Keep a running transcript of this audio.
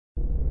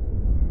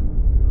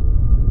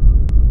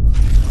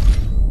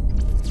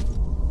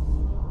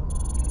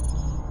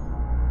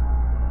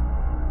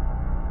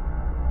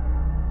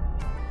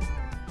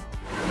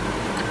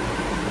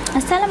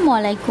আসসালামু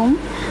আলাইকুম।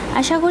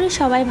 আশা করি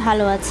সবাই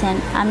ভালো আছেন।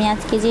 আমি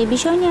আজকে যে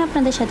বিষয় নিয়ে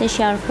আপনাদের সাথে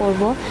শেয়ার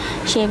করব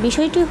সেই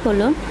বিষয়টি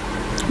হলো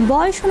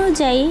বয়স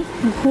অনুযায়ী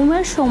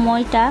ঘুমের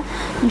সময়টা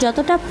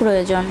যতটা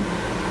প্রয়োজন।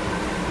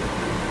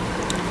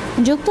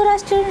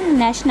 যুক্তরাষ্ট্রের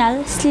ন্যাশনাল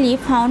স্লিপ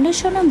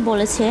ফাউন্ডেশন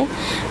বলেছে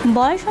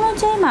বয়স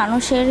অনুযায়ী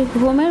মানুষের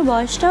ঘুমের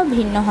বয়সটাও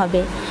ভিন্ন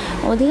হবে।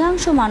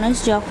 অধিকাংশ মানুষ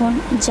যখন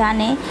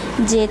জানে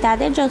যে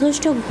তাদের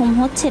যথেষ্ট ঘুম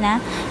হচ্ছে না,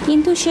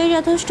 কিন্তু সেই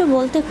যথেষ্ট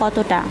বলতে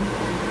কতটা।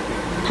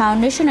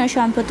 ফাউন্ডেশনের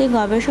সাম্প্রতিক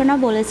গবেষণা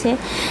বলেছে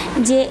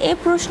যে এ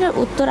প্রশ্নের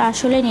উত্তর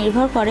আসলে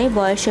নির্ভর করে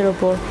বয়সের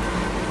ওপর।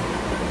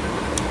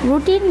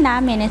 রুটিন না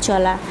মেনে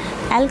চলা,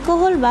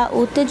 অ্যালকোহল বা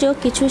উত্তেজক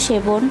কিছু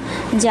সেবন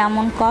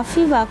যেমন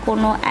কফি বা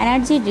কোনো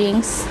এনার্জি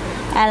ড্রিঙ্কস,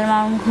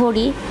 অ্যালার্ম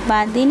ঘড়ি বা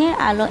দিনের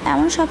আলো,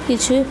 এমন সব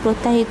কিছুই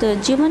প্রত্যাহিত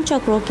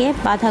জীবনচক্রকে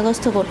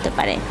বাধাগ্রস্ত করতে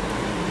পারে।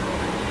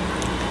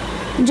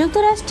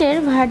 যুক্তরাষ্ট্রের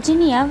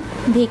ভার্জিনিয়া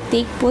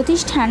ভিত্তিক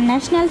প্রতিষ্ঠান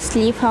ন্যাশনাল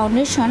স্লিপ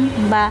ফাউন্ডেশন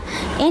বা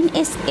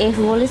এনএসএফ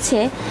বলেছে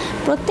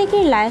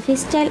প্রত্যেকের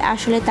লাইফস্টাইল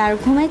আসলে তার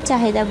ঘুমের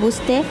চাহিদা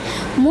বুঝতে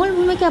মূল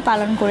ভূমিকা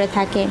পালন করে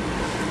থাকে,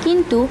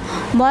 কিন্তু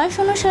বয়স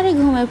অনুসারে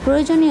ঘুমের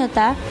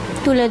প্রয়োজনীয়তা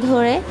তুলে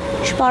ধরে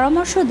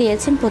পরামর্শ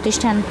দিয়েছেন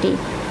প্রতিষ্ঠানটি।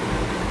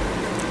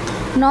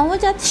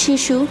 নবজাত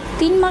শিশু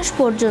 3 মাস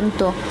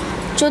পর্যন্ত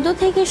 14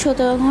 থেকে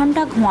 17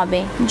 ঘন্টা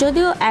ঘুমাবে,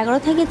 যদিও 11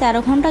 থেকে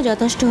 13 ঘন্টা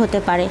যথেষ্ট হতে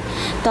পারে,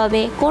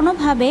 তবে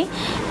কোনোভাবে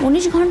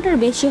 19 ঘন্টার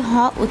বেশি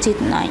হওয়া উচিত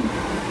নয়।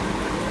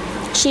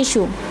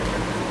 শিশু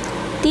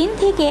 3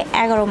 থেকে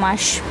 11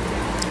 মাস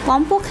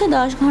কমপক্ষে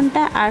 10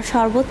 ঘন্টা আর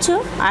সর্বোচ্চ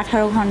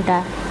 18 ঘন্টা।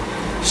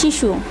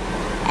 শিশু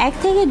 1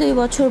 থেকে 2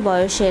 বছর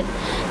বয়সের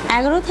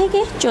 11 থেকে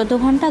 14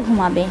 ঘন্টা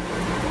ঘুমাবে।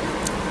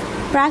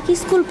 প্রাক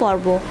স্কুল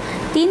পর্ব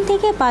 3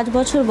 থেকে 5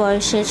 বছর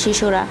বয়সের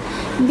শিশুরা,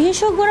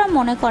 বিশেষজ্ঞরা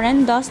মনে করেন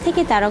 10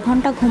 থেকে 13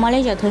 ঘন্টা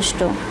ঘুমালেই যথেষ্ট।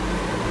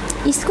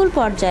 স্কুল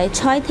পর্যায়ে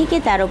 6 থেকে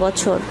 13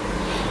 বছর,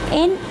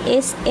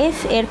 এনএসএফ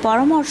এর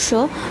পরামর্শ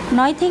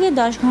 9 থেকে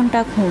 10 ঘন্টা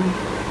ঘুম।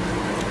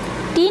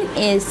 টিন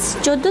এজ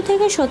 14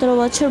 থেকে 17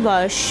 বছর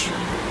বয়স,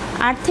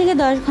 8 থেকে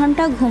 10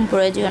 ঘন্টা ঘুম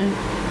প্রয়োজন।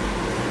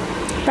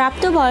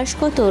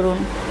 প্রাপ্তবয়স্ক তরুণ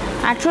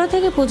 18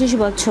 থেকে 25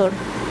 বছর,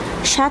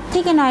 7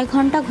 থেকে 9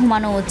 ঘন্টা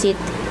ঘুমানো উচিত।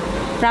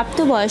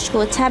 প্রাপ্তবয়স্ক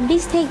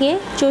 26 থেকে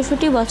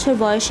 64 বছর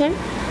বয়সের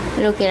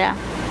লোকেরা,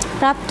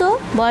 প্রাপ্ত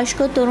বয়স্ক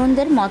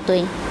তরুণদের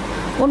মতোই।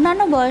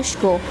 অন্যান্য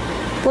বয়স্ক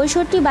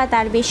 65 বা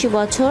তার বেশি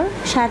বছর,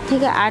 7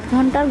 থেকে 8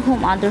 ঘন্টার ঘুম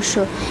আদর্শ,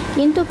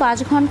 কিন্তু 5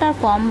 ঘন্টার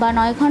কম বা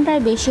 9 ঘন্টার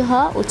বেশি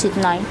হওয়া উচিত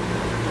নয়।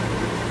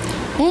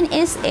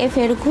 এনএসএফ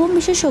এর ঘুম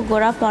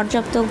বিশেষজ্ঞরা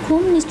পর্যাপ্ত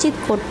ঘুম নিশ্চিত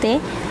করতে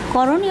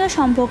করণীয়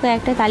সম্পর্কে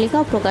একটা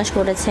তালিকাও প্রকাশ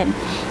করেছেন।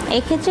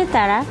 এক্ষেত্রে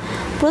তারা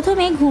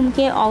প্রথমে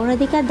ঘুমকে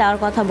অগ্রাধিকার দেওয়ার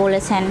কথা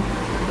বলেছেন।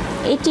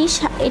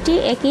 এটি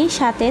একই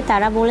সাথে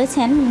তারা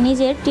বলেছেন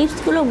নিজের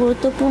টিপসগুলো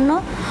গুরুত্বপূর্ণ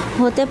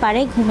হতে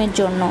পারে ঘুমের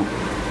জন্য।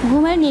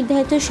 ঘুমের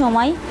নির্ধারিত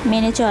সময়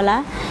মেনে চলা,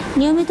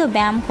 নিয়মিত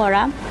ব্যায়াম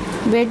করা,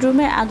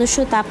 বেডরুমের আদর্শ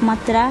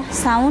তাপমাত্রা,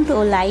 সাউন্ড ও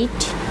লাইট,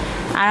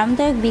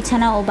 আরামদায়ক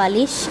বিছানা ও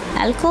বালিশ,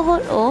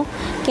 অ্যালকোহল ও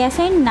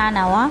ক্যাফেইন না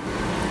নেওয়া,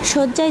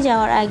 শয্যায়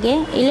যাওয়ার আগে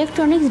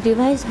ইলেকট্রনিক্স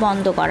ডিভাইস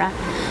বন্ধ করা।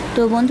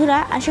 তো বন্ধুরা,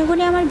 আশা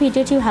করি আমার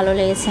ভিডিওটি ভালো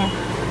লেগেছে।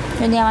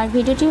 যদি আমার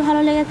ভিডিওটি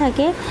ভালো লেগে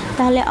থাকে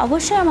তাহলে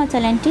অবশ্যই আমার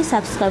চ্যানেলটি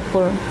সাবস্ক্রাইব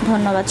করুন।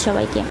 ধন্যবাদ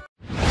সবাইকে।